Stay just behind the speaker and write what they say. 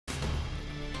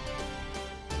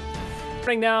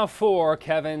Now for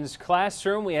Kevin's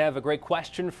classroom, we have a great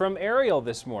question from Ariel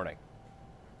this morning.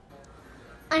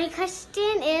 My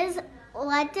question is,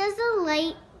 what's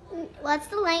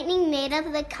the lightning made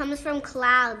of that comes from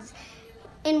clouds,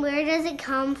 and where does it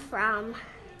come from?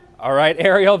 All right,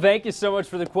 Ariel, thank you so much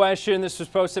for the question. This was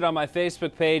posted on my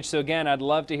Facebook page, so again, I'd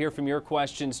love to hear from your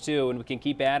questions too, and we can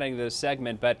keep adding to this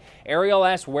segment. But Ariel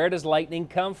asked, where does lightning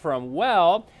come from?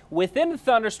 Well, within a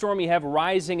thunderstorm, you have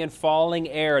rising and falling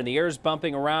air, and the air is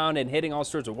bumping around and hitting all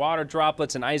sorts of water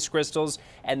droplets and ice crystals,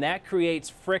 and that creates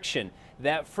friction.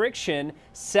 That friction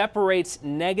separates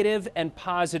negative and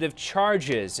positive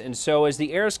charges. And so as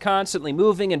the air is constantly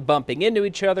moving and bumping into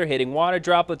each other, hitting water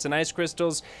droplets and ice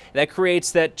crystals, that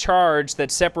creates that charge,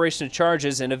 that separation of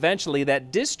charges, and eventually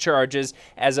that discharges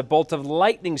as a bolt of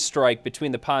lightning strike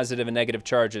between the positive and negative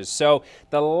charges. So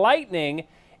the lightning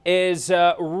is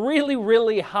really,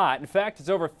 really hot. In fact, it's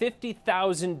over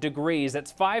 50,000 degrees.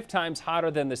 That's 5 times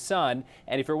hotter than the sun.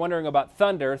 And if you're wondering about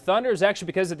thunder, thunder is actually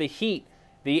because of the heat.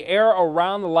 The air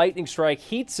around the lightning strike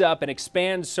heats up and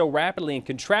expands so rapidly and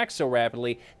contracts so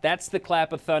rapidly. That's the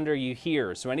clap of thunder you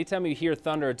hear. So anytime you hear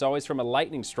thunder, it's always from a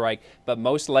lightning strike, but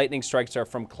most lightning strikes are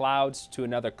from clouds to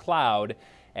another cloud,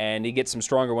 and you get some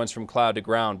stronger ones from cloud to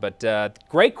ground. But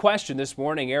great question this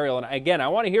morning, Ariel. And again, I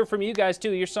want to hear from you guys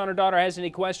too. Your son or daughter has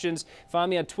any questions, find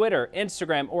me on Twitter,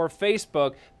 Instagram, or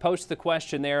Facebook. Post the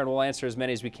question there, and we'll answer as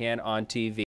many as we can on TV.